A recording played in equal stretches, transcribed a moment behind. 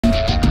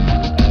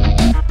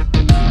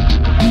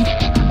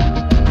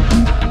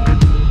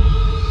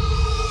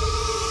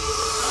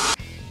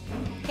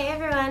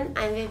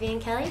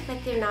Kellie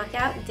with your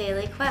Knockout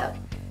Daily Quote.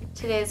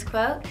 Today's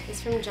quote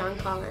is from Churton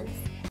Collins.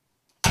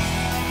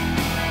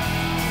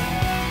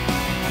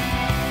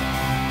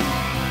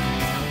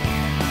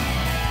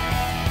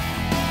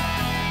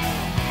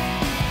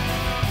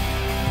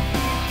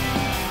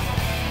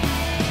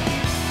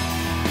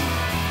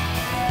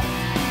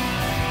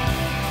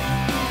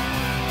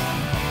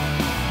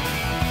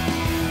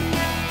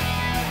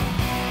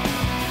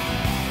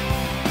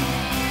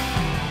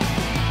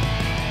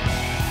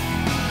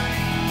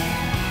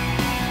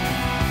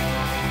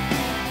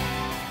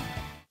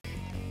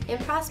 In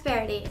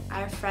prosperity,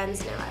 our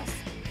friends know us.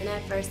 In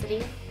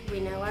adversity, we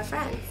know our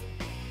friends.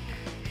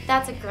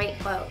 That's a great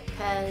quote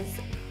because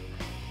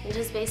it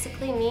just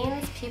basically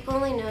means people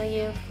only know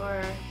you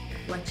for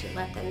what you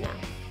let them know.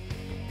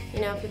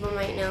 You know, people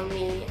might know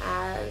me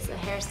as a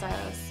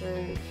hairstylist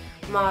and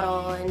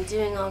model and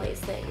doing all these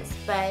things,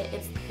 but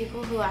it's the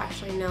people who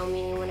actually know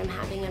me when I'm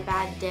having a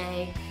bad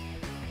day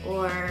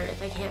or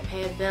if I can't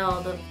pay a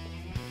bill,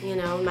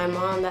 my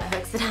mom that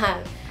hooks it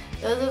up.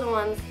 Those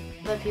are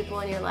the people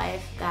in your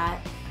life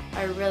that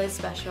are really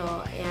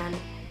special and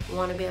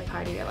want to be a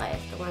part of your life,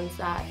 the ones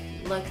that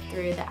look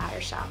through the outer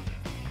shell.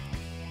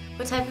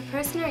 What type of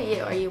person are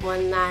you? Are you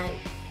one that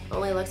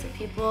only looks at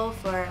people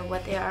for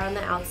what they are on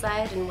the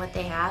outside and what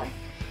they have?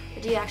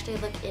 Or do you actually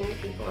look into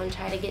people and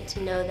try to get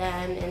to know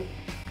them and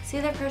see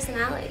their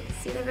personality,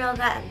 see the real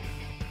them?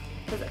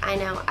 Because I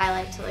know I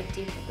like to look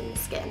deeper than the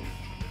skin.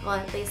 Well,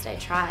 at least I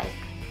try.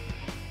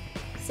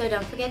 So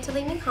don't forget to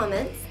leave me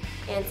comments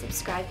and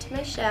subscribe to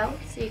my show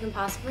so you can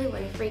possibly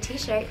win a free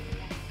t-shirt.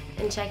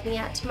 And check me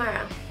out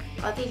tomorrow.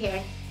 I'll be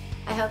here.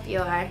 I hope you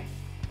are.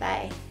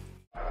 Bye.